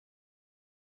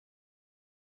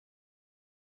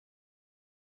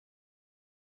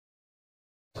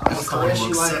just caress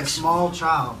you like a small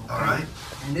child. Okay? All right.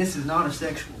 And this is not a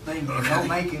sexual thing. Okay. Don't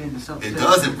make it into something It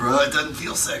sexual. doesn't, bro. It doesn't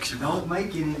feel sexual. Don't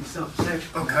make it into something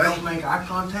sexual. Okay. Don't make eye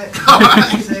contact. All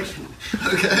right. It's sexual.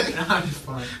 Okay. I'm just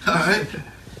fine. All right.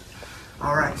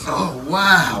 All right. So, Oh,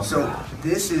 wow. So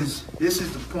this is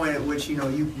the point at which you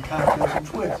can kind of feel some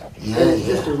twist. Yeah, And it's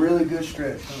yeah. just a really good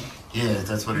stretch. Huh? Yeah,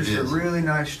 that's what it Just a is. really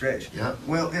nice stretch. Yep.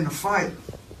 Well, in the fight,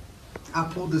 I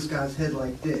pulled this guy's head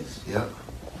like this. Yep.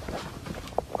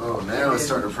 Oh, now it's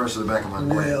starting to pressure the back of my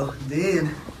neck. Well,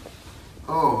 then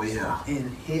Oh, yeah.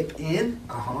 and hip in.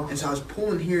 Uh-huh. And so I was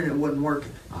pulling here and it wasn't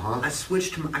working. Uh-huh. I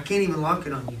switched to I can't even lock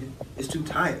it on you. It's too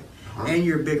tight. Uh-huh. And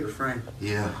you're a bigger frame.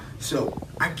 Yeah. So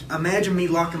imagine me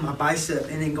locking my bicep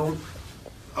and then going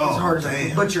Oh, as hard as I damn.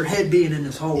 can. But your head being in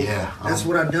this hole. Yeah. That's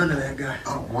what I've done to that guy.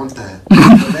 I don't want that.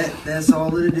 So that's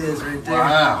all that it is right there.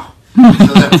 Wow. So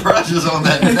that pressure's on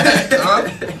that neck, huh?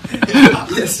 Yeah.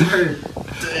 Yes, sir.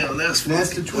 Damn, that's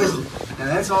That's the twisted. Now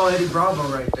that's all Eddie Bravo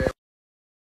right there.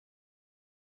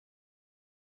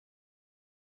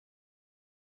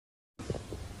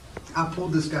 I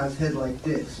pulled this guy's head like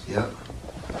this. Yep.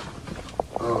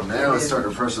 Oh, now it's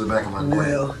starting to pressure the back of my neck.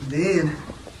 Well, then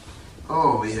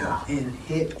Oh, yeah. and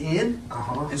hip in.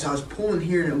 Uh-huh. And so I was pulling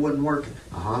here and it wasn't working.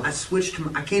 Uh-huh. I switched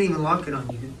to I can't even lock it on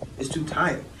you. It's too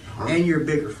tight. Uh-huh. And you're a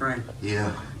bigger frame.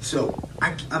 Yeah. So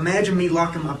imagine me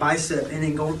locking my bicep and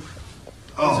then going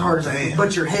Oh, as hard as I damn. can.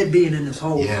 But your head being in this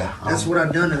hole. Yeah. That's what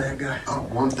I've done to that guy. I don't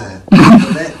want that.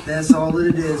 So that's all that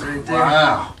it is right there.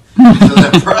 Wow. So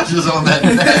that pressure's on that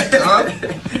neck, huh?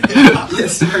 Yeah.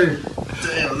 Yes, sir.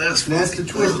 Damn, that's That's the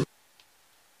twisted.